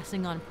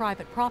trespassing on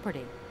private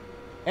property.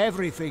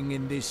 Everything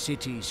in this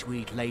city,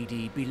 sweet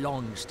lady,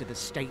 belongs to the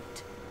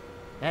state.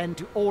 And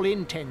to all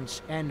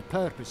intents and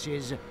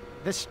purposes,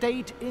 the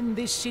state in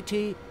this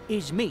city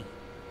is me.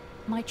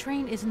 My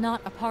train is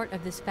not a part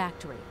of this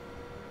factory.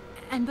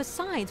 And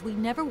besides, we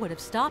never would have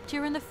stopped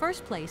here in the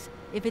first place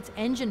if its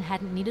engine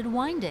hadn't needed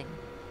winding.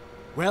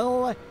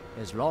 Well,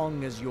 as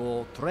long as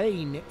your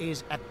train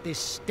is at this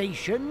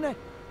station,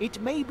 it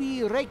may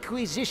be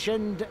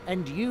requisitioned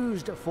and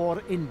used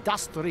for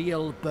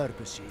industrial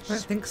purposes. I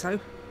don't think so.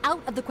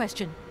 Out of the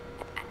question.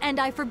 And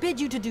I forbid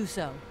you to do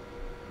so.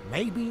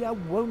 Maybe I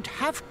won't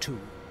have to.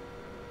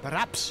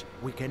 Perhaps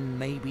we can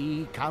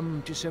maybe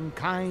come to some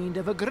kind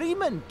of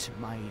agreement,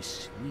 my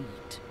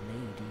sweet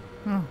lady.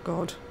 Oh,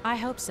 God. I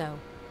hope so.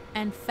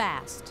 And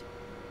fast.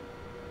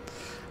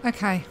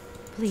 Okay.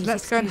 Please,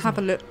 Let's go and excuse have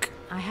a me. look.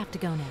 I have to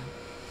go now.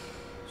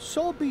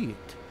 So be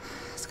it.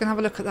 Let's go and have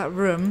a look at that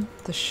room,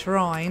 the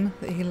shrine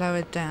that he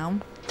lowered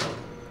down.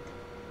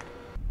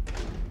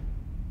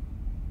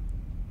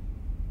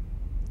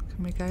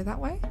 Can we go that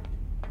way?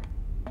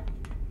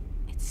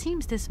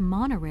 seems this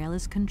monorail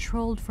is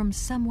controlled from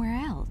somewhere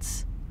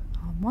else.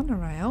 Oh,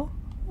 monorail?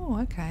 Oh,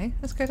 okay.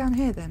 Let's go down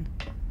here then.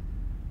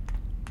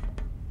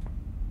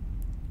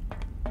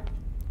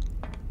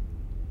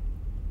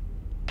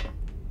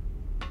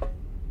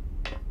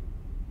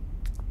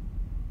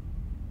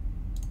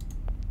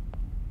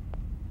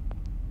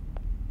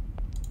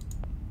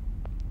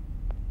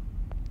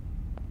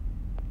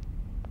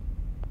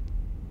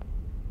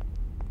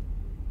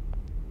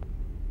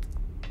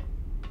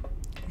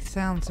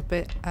 Sounds a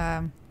bit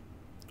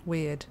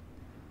weird.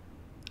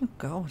 Oh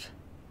God.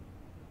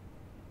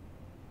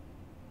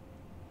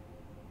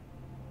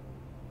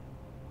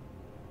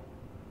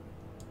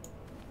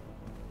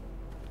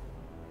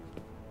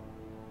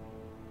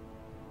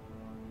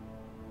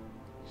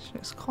 She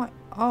looks quite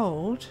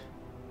old.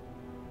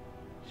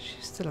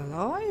 She's still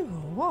alive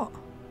or what?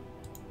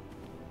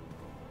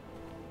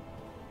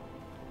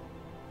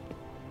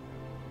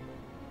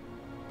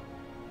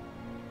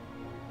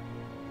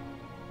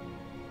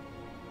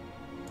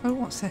 Oh,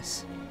 what's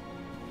this?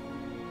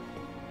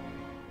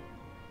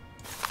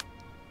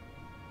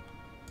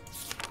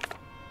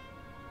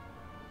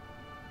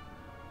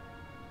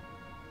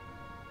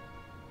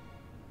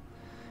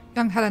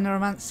 Young Helena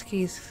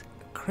Romansky's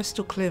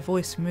crystal clear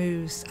voice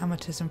moves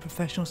amateurs and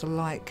professionals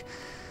alike.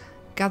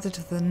 Gathered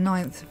to the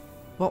 9th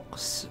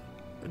Vox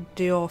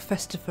d'Or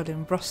Festival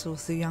in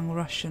Brussels, the young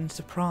Russian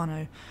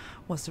soprano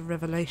was the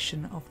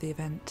revelation of the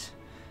event.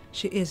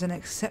 She is an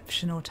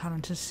exceptional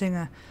talented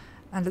singer,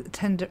 and at the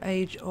tender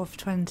age of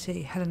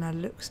 20, Helena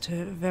looks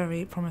to a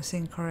very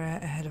promising career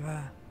ahead of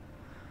her.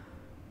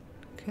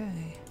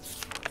 Okay.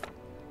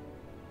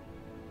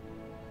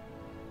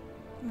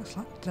 Looks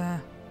like the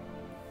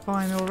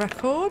final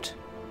record.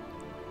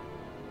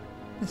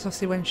 This is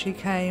obviously when she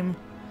came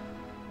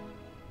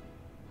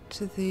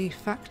to the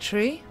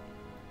factory.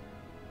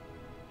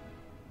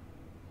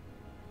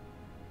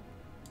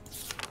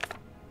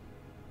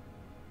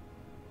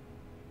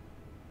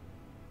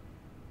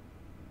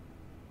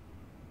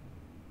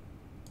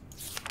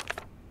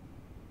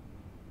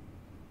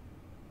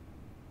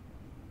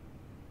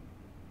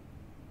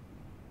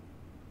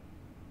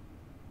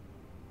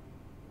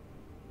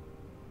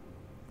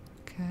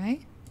 Okay,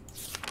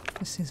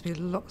 there seems to be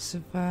lots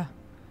of okay,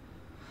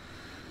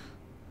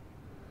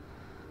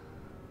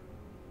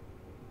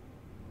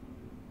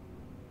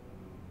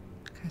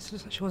 so it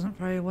looks like she wasn't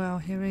very well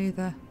here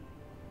either.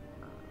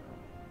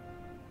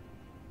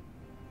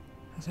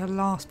 That's her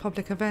last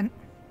public event.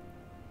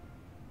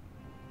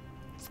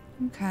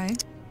 Okay.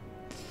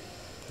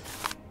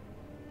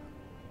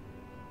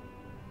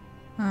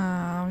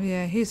 Oh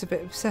yeah, he's a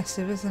bit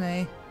obsessive, isn't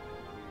he?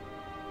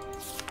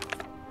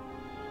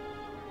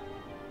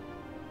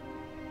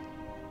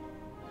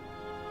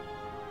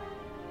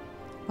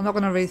 I'm not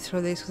going to read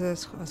through these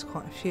because there's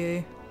quite a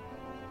few.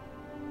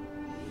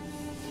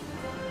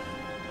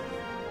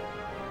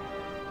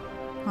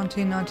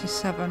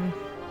 (1997).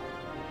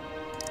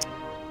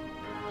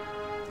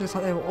 Looks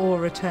like they were all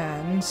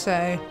returned,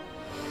 so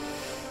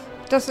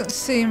doesn't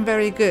seem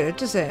very good,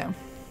 does it?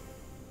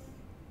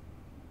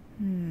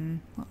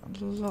 Not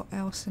a lot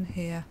else in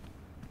here.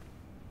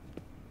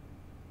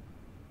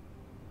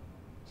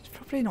 She's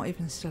probably not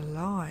even still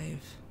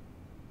alive.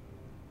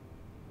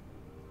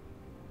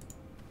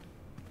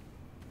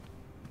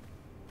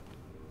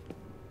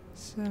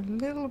 It's a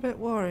little bit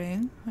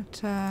worrying,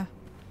 but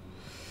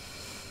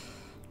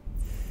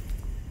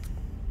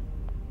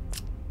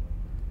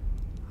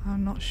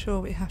I'm not sure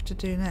what we have to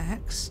do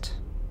next.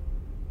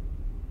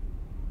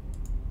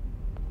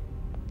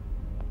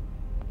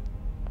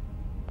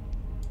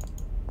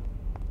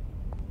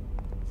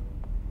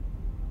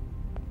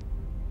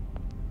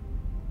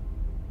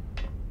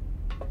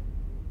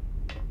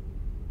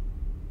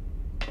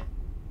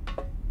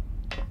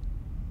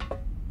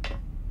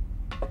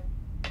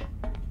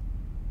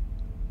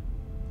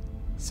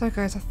 So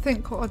guys, I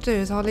think what I'll do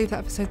is I'll leave that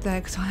episode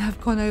there because I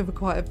have gone over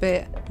quite a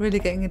bit, really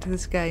getting into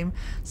this game.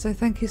 So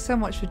thank you so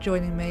much for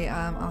joining me.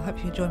 I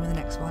hope you join me in the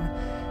next one.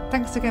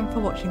 Thanks again for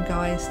watching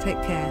guys,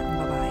 take care and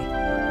bye bye.